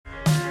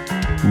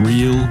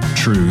Real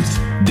truth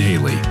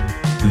daily.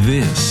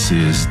 This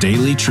is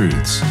Daily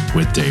Truths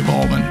with Dave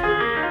Ahlman.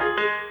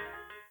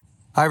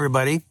 Hi,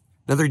 everybody.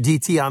 Another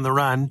DT on the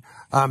run.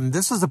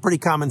 This is a pretty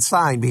common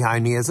sign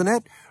behind me, isn't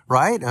it?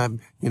 Right?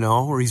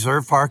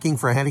 Reserved parking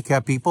for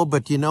handicapped people.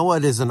 But you know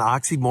what is an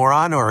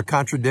oxymoron or a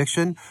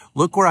contradiction?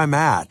 Look where I'm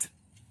at.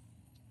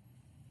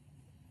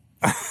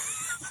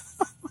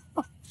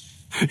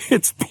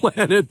 It's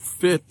Planet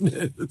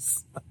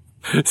Fitness.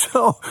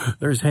 So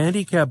there's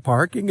handicap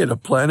parking at a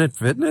Planet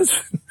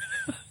Fitness?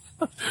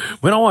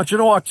 We don't want you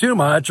to walk too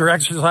much or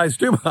exercise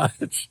too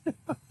much.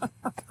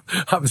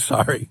 I'm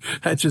sorry.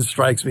 That just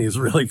strikes me as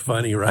really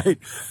funny, right?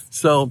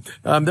 So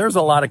there's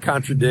a lot of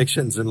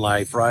contradictions in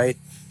life, right?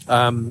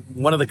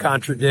 One of the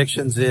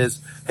contradictions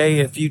is, hey,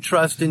 if you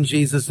trust in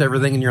Jesus,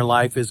 everything in your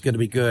life is going to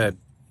be good.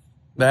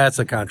 That's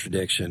a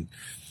contradiction.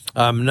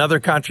 Another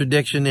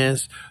contradiction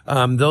is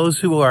those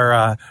who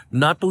are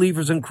not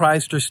believers in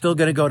Christ are still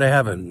going to go to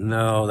heaven.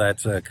 No,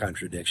 that's a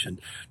contradiction.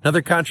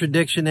 Another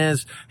contradiction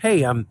is,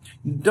 hey,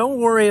 don't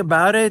worry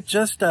about it.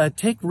 Just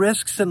take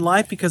risks in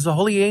life because the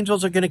holy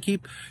angels are going to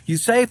keep you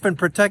safe and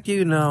protect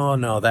you.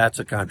 No, that's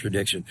a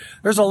contradiction.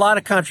 There's a lot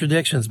of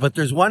contradictions, but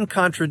there's one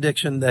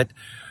contradiction that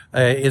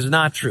is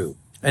not true,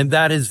 and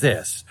that is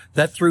this.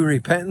 That through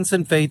repentance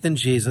and faith in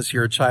Jesus,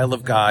 you're a child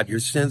of God,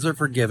 your sins are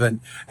forgiven,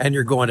 and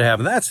you're going to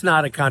heaven. That's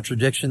not a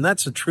contradiction.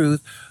 That's the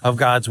truth of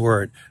God's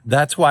word.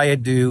 That's why I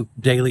do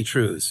Daily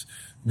Truths.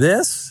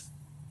 That's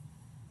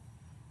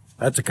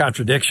a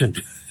contradiction.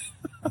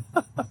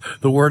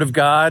 The word of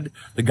God,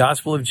 the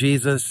gospel of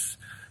Jesus,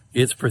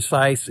 it's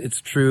precise,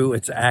 it's true,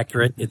 it's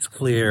accurate, it's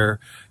clear.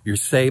 You're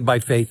saved by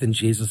faith in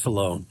Jesus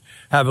alone.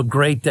 Have a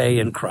great day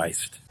in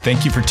Christ.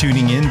 Thank you for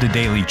tuning in to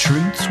Daily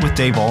Truths with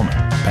Dave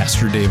Ahlman.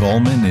 Pastor Dave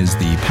Ahlman is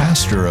the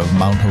pastor of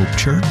Mount Hope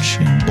Church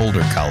in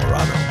Boulder,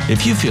 Colorado.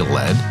 If you feel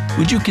led,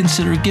 would you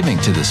consider giving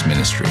to this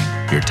ministry?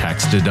 Your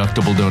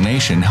tax-deductible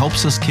donation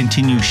helps us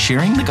continue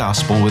sharing the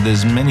gospel with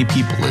as many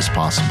people as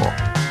possible.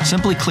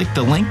 Simply click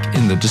the link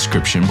in the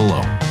description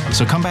below.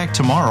 So come back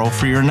tomorrow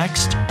for your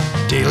next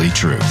Daily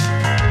Truth.